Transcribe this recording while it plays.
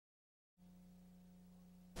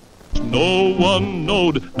no one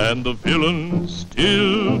knowed, and the villain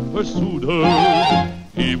still pursued her.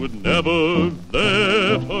 He would never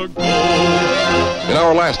let her go. In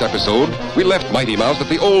our last episode, we left Mighty Mouse at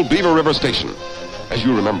the old Beaver River Station. As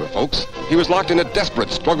you remember, folks, he was locked in a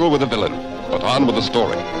desperate struggle with the villain. But on with the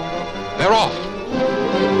story. They're off.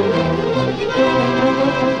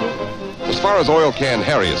 As far as Oil Can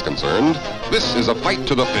Harry is concerned, this is a fight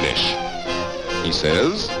to the finish. He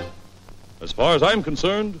says, as far as I'm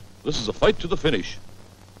concerned, this is a fight to the finish.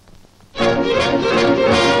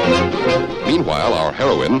 Meanwhile, our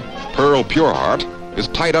heroine, Pearl Pureheart, is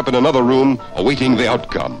tied up in another room awaiting the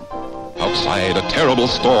outcome. Outside, a terrible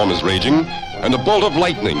storm is raging, and a bolt of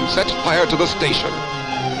lightning sets fire to the station.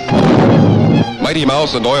 Mighty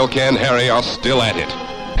Mouse and Oil Can Harry are still at it.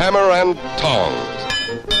 Hammer and tongs.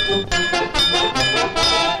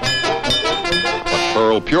 But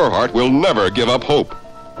Pearl Pureheart will never give up hope.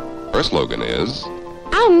 Her slogan is,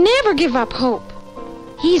 I'll never give up hope.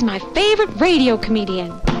 He's my favorite radio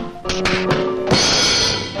comedian.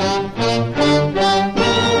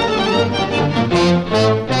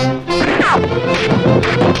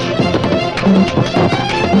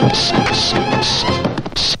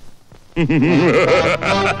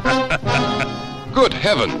 Good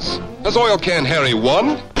heavens! Has Oil Can Harry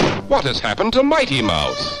won? What has happened to Mighty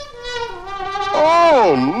Mouse?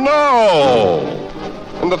 Oh, no!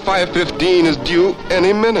 And the 5:15 is due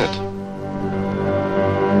any minute.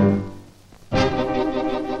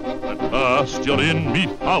 At last you're in me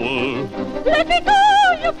power. Let me go,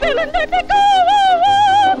 you villain, let me go!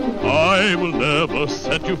 I will never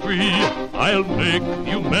set you free. I'll make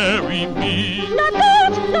you marry me. Not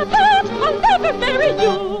that, I'll never marry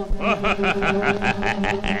you.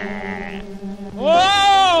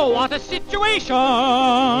 Oh, what a situation!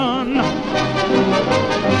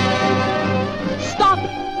 Stop,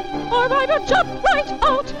 or I will jump right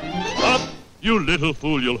out. Stop, you little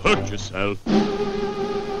fool, you'll hurt yourself.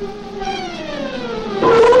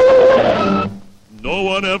 No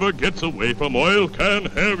one ever gets away from Oil Can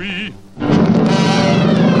Harry.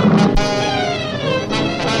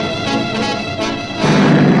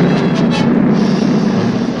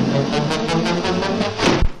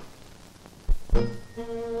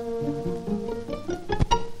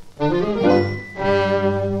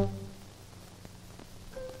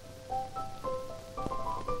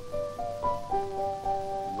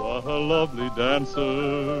 What a lovely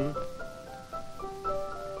dancer.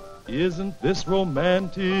 Isn't this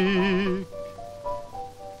romantic?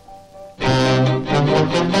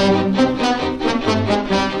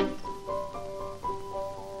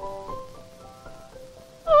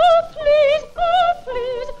 Oh, please,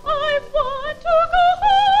 I want to go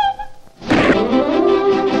home.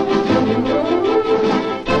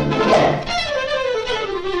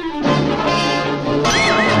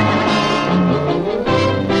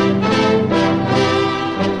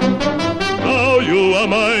 Now you are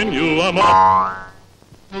mine, you are mine.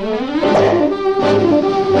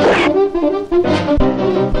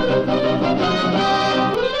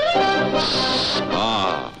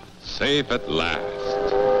 Ah, safe at last.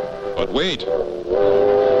 But wait.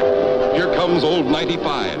 Here comes old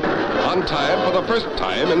 95, on time for the first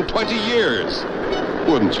time in 20 years.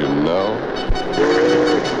 Wouldn't you know?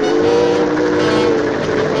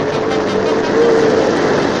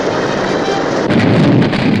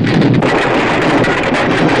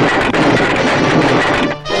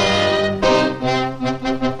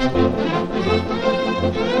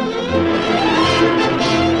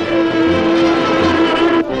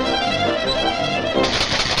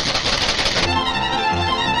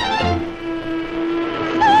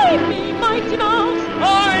 Save me, Mighty Mouse.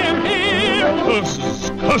 I am here! Curses,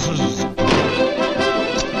 curses.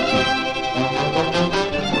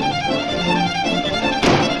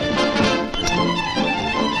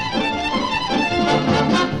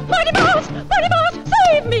 Mighty Mouse,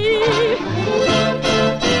 save me.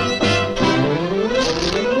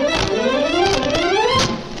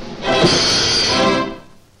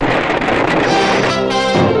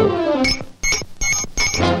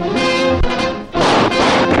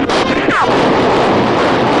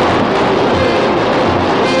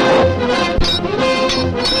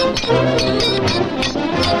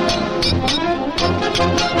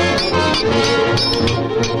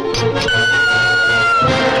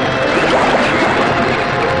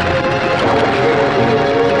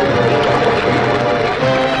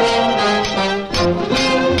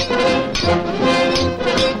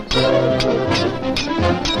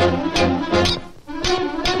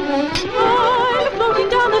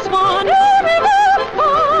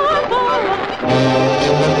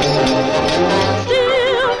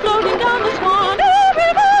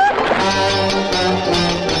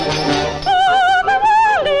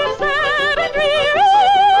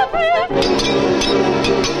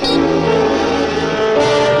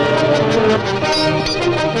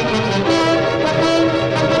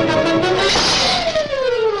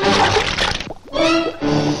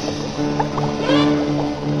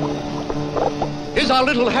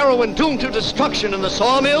 little heroine doomed to destruction in the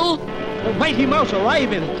sawmill? Will Mighty Mouse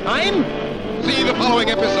arrive in time? See the following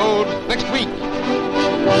episode next week.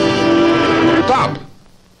 Stop!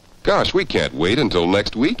 Gosh, we can't wait until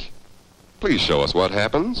next week. Please show us what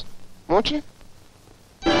happens, won't you?